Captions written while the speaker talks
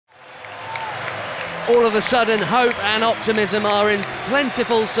All of a sudden, hope and optimism are in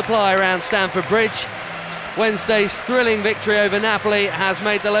plentiful supply around Stamford Bridge. Wednesday's thrilling victory over Napoli has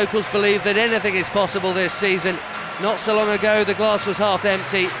made the locals believe that anything is possible this season. Not so long ago, the glass was half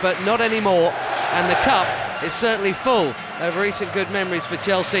empty, but not anymore. And the cup is certainly full of recent good memories for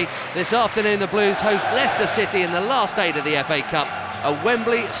Chelsea. This afternoon, the Blues host Leicester City in the last 8 of the FA Cup. A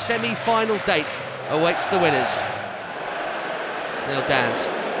Wembley semi-final date awaits the winners. Neil Dans.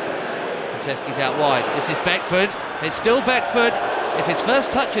 Franceschi's out wide. This is Beckford. It's still Beckford. If his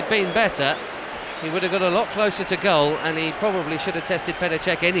first touch had been better, he would have got a lot closer to goal, and he probably should have tested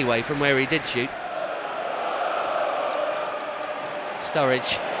Petr anyway from where he did shoot.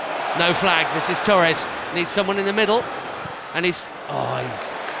 Sturridge. No flag. This is Torres. Needs someone in the middle. And he's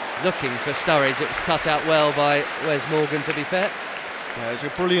looking for Sturridge. It was cut out well by Wes Morgan, to be fair. Yeah, it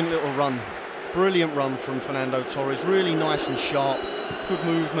was a brilliant little run. Brilliant run from Fernando Torres. Really nice and sharp. Good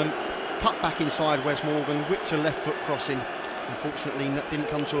movement. Cut back inside Wes Morgan. Whipped a left foot crossing. Unfortunately, that didn't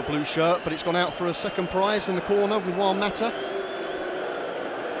come to a blue shirt, but it's gone out for a second prize in the corner with Juan Mata.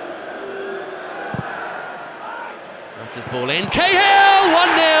 Mata's ball in. Cahill!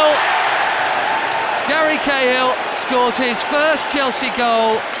 1-0! Gary Cahill scores his first Chelsea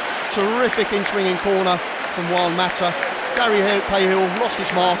goal. Terrific in-swinging corner from Juan Mata. Gary Cahill lost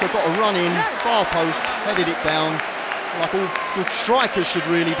his marker, got a run in, far post, headed it down, like all good strikers should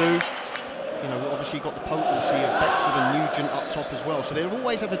really do. You know, obviously got the potency of Beckford and Nugent up top as well, so they'll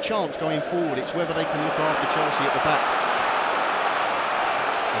always have a chance going forward. It's whether they can look after Chelsea at the back.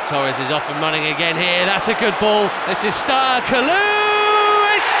 Well, Torres is off and running again here. That's a good ball. This is Kalu.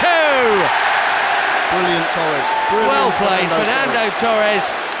 It's 2. Brilliant Torres. Brilliant well played, Fernando Torres.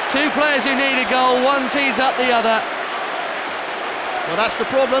 2 players who need a goal, one tees up the other. Well, that's the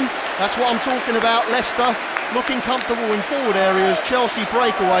problem. That's what I'm talking about. Leicester looking comfortable in forward areas. Chelsea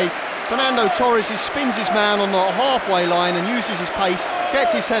breakaway. Fernando Torres spins his man on the halfway line and uses his pace,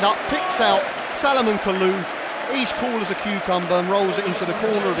 gets his head up, picks out Salomon Kalou. He's cool as a cucumber and rolls it into the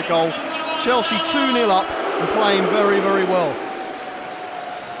corner of the goal. Chelsea 2-0 up and playing very, very well.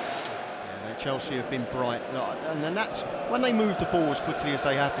 Chelsea have been bright, and that's when they move the ball as quickly as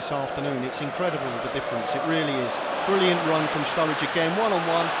they have this afternoon. It's incredible the difference, it really is. Brilliant run from Sturridge again,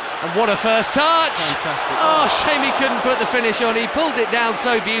 one-on-one. And what a first touch! Fantastic. Oh, shame he couldn't put the finish on. He pulled it down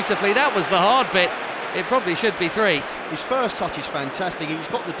so beautifully. That was the hard bit. It probably should be 3. His first touch is fantastic. He's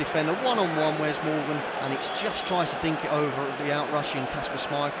got the defender one-on-one, where's Morgan, and it just tries to dink it over the out-rushing Kasper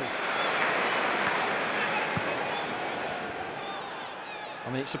Schmeichel. I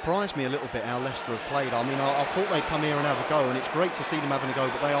mean, it surprised me a little bit how Leicester have played. I mean, I thought they'd come here and have a go, and it's great to see them having a go,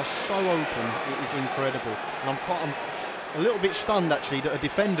 but they are so open, it is incredible. And I'm a little bit stunned, actually, that a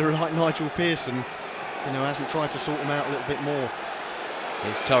defender like Nigel Pearson, you know, hasn't tried to sort them out a little bit more.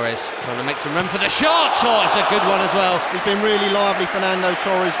 Here's Torres trying to make some room for the shot. Oh, it's a good one as well. He's been really lively, Fernando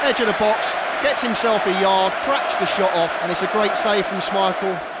Torres. Edge of the box, gets himself a yard, cracks the shot off, and it's a great save from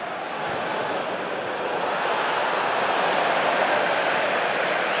Schmeichel.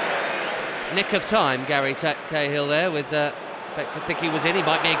 Nick of time, Gary Cahill there with Beckford think he was in. He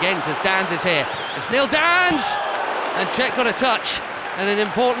might be again because Dans is here. It's Neil Dans! And Cech got a touch, and an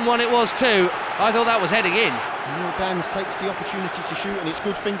important one it was too. I thought that was heading in. Neil Dans takes the opportunity to shoot, and it's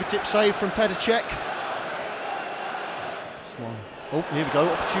good fingertip save from Petr Cech. Oh, here we go,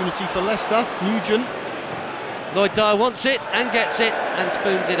 opportunity for Leicester. Nugent. Lloyd Dyer wants it and gets it and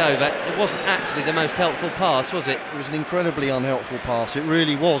spoons it over. It wasn't actually the most helpful pass, was it? It was an incredibly unhelpful pass, it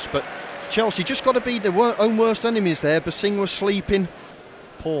really was, but Chelsea just got to be their own worst enemies there. Basing was sleeping.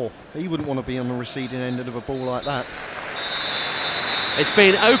 Poor. He wouldn't want to be on the receding end of a ball like that. It's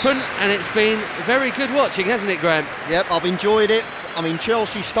been open and it's been very good watching, hasn't it, Graham? Yep, I've enjoyed it. I mean,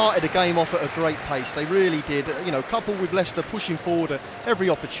 Chelsea started the game off at a great pace. They really did. You know, coupled with Leicester pushing forward at every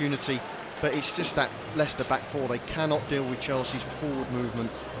opportunity. But it's just that Leicester back four. They cannot deal with Chelsea's forward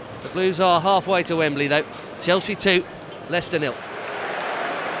movement. The Blues are halfway to Wembley, though. Chelsea 2, Leicester 0.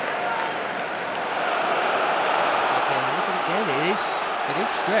 It is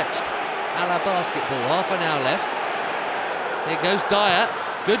stretched, a la basketball, half an hour left. Here goes Dyer,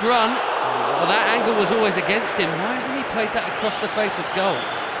 good run. Well, that angle was always against him. Why hasn't he played that across the face of goal?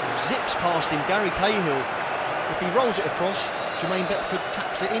 Zips past him, Gary Cahill. If he rolls it across, Jermaine Beckford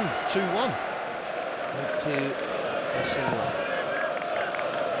taps it in, 2-1. To a single.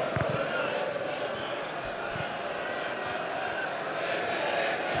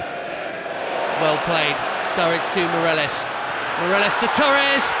 Well played, Sturridge to Morelos. Morelos to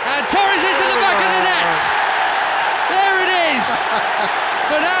Torres, and Torres is in the back of the net! There it is!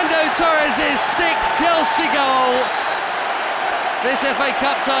 Fernando Torres' 6th Chelsea goal. This FA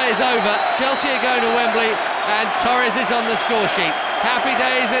Cup tie is over. Chelsea are going to Wembley and Torres is on the score sheet. Happy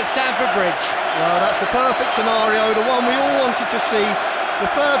days at Stamford Bridge. Well, that's the perfect scenario, the one we all wanted to see. The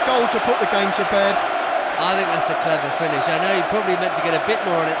third goal to put the game to bed. I think that's a clever finish. I know he probably meant to get a bit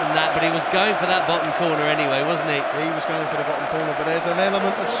more on it than that, but he was going for that bottom corner anyway, wasn't he? He was going for the bottom corner, but there's an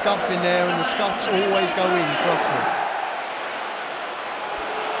element of scuff in there, and the scuffs always go in, trust me.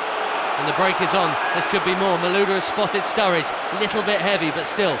 And the break is on. This could be more. Malouda has spotted Sturridge. A little bit heavy, but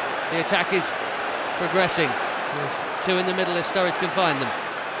still, the attack is progressing. There's two in the middle if Sturridge can find them.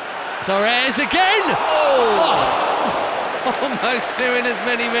 Torres again! Oh! Almost two in as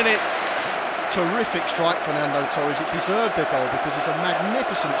many minutes. Terrific strike, Fernando Torres. It deserved the goal because it's a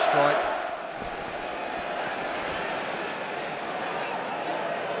magnificent strike.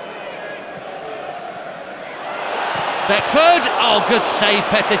 Beckford, oh, good save,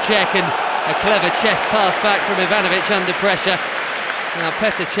 Petr Cech, and a clever chest pass back from Ivanovic under pressure. Now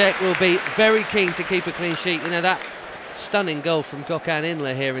Petr Cech will be very keen to keep a clean sheet. You know, that stunning goal from Gökhan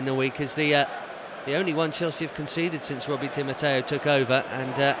Inler here in the week is the only one Chelsea have conceded since Robbie Di Matteo took over,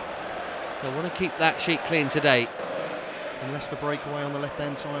 and they want to keep that sheet clean today. And Leicester breakaway on the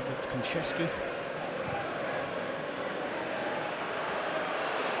left-hand side with Konchesky.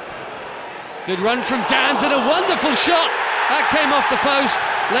 Good run from Dans and a wonderful shot. That came off the post.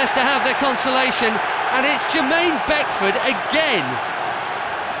 Leicester have their consolation, and it's Jermaine Beckford again.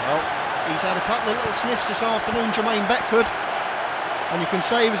 Well, he's had a couple of little sniffs this afternoon, Jermaine Beckford. And you can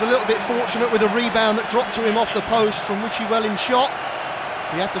say he was a little bit fortunate with a rebound that dropped to him off the post, from which he well in shot.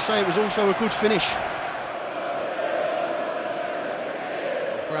 You have to say it was also a good finish.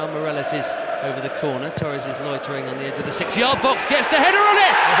 Raul Morales is over the corner. Torres is loitering on the edge of the 6-yard box, gets the header on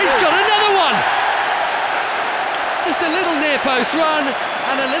it. He's got another one. Just a little near post run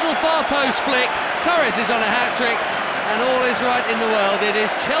and a little far post flick. Torres is on a hat-trick and all is right in the world. It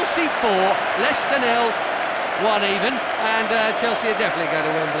is Chelsea 4, Leicester 0, 1 even, and Chelsea are definitely going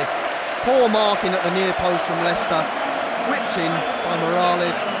to Wembley. Poor marking at the near post from Leicester. Whipped in by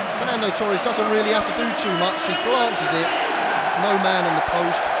Morales. Fernando Torres doesn't really have to do too much. He glances it. No man on the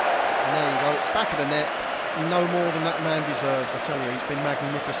post. And there you go, back of the net. No more than that man deserves, I tell you. He's been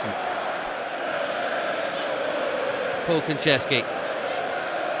magnificent. Paul Konchesky.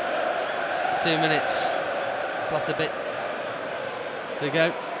 2 minutes plus a bit to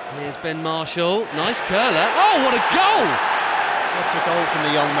go. Here's Ben Marshall. Nice curler. Oh, what a goal! What's a goal from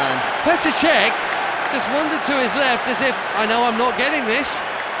the young man? Petr Cech just wandered to his left as if, I know I'm not getting this,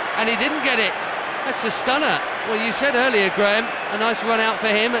 and he didn't get it. That's a stunner. Well, you said earlier, Graham, a nice run out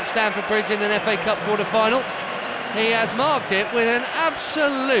for him at Stamford Bridge in an FA Cup quarter-final. He has marked it with an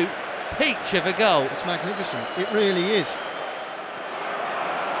absolute peach of a goal. It's magnificent, it really is.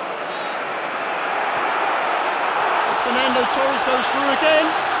 As Fernando Torres goes through again.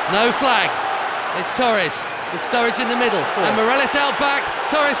 No flag. It's Torres with Sturridge in the middle. And Morales out back.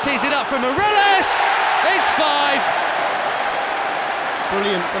 Torres tees it up from Morales. It's 5.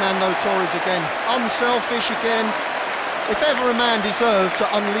 Brilliant, Fernando Torres again. Unselfish again. If ever a man deserved to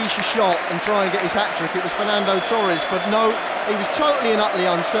unleash a shot and try and get his hat-trick, it was Fernando Torres. But no, he was totally and utterly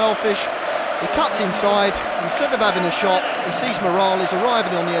unselfish. He cuts inside. Instead of having a shot, he sees Morales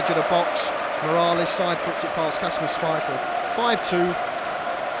arriving on the edge of the box. Morales side foots it past Kasper Schmeichel. 5-2.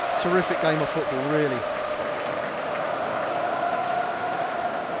 Terrific game of football, really.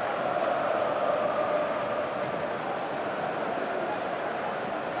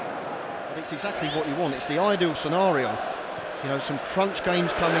 It's exactly what you want. It's the ideal scenario. You know, some crunch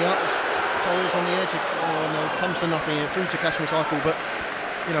games coming up. Torres on the edge. Oh no, comes to nothing here, through to Kasper Schmeichel. But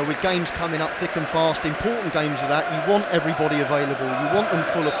you know, with games coming up thick and fast, important games of that, you want everybody available. You want them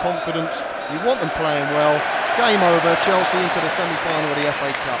full of confidence. You want them playing well. Game over. Chelsea into the semi-final of the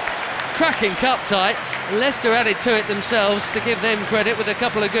FA Cup. Cracking cup tie. Leicester added to it themselves to give them credit with a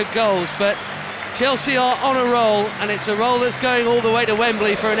couple of good goals, but Chelsea are on a roll, and it's a roll that's going all the way to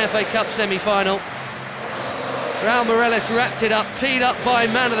Wembley for an FA Cup semi-final. Raul Morales wrapped it up, teed up by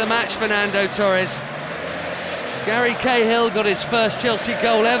man of the match Fernando Torres. Gary Cahill got his first Chelsea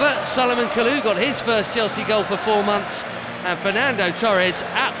goal ever. Solomon Kalou got his first Chelsea goal for 4 months. And Fernando Torres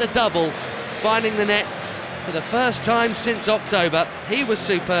at the double, finding the net for the first time since October. He was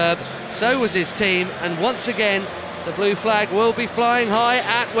superb, so was his team, and once again the blue flag will be flying high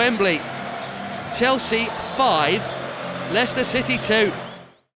at Wembley. Chelsea 5, Leicester City 2.